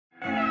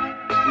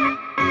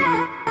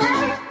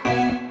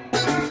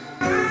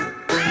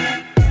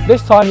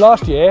This time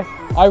last year,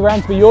 I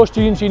ran to be your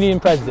Students' Union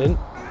President,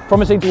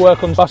 promising to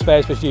work on bus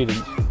fares for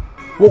students.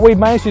 What we've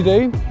managed to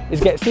do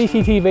is get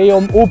CCTV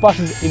on all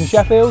buses in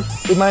Sheffield.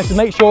 We've managed to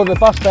make sure the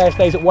bus fare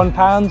stays at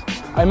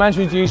 £1. I managed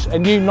to introduce a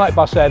new night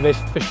bus service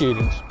for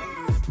students.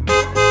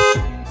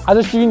 As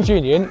a Students'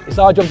 Union, it's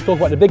our job to talk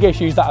about the big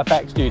issues that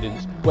affect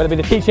students, whether it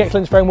be the Teaching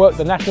Excellence Framework,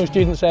 the National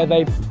Student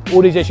Survey,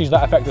 all these issues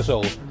that affect us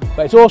all.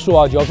 But it's also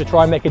our job to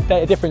try and make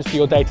a difference to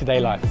your day-to-day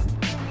life.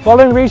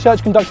 Following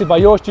research conducted by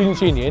your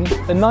Students' Union,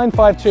 the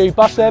 952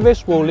 bus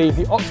service will leave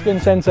the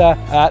Oxford Centre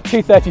at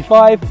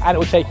 2:35 and it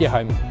will take you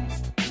home.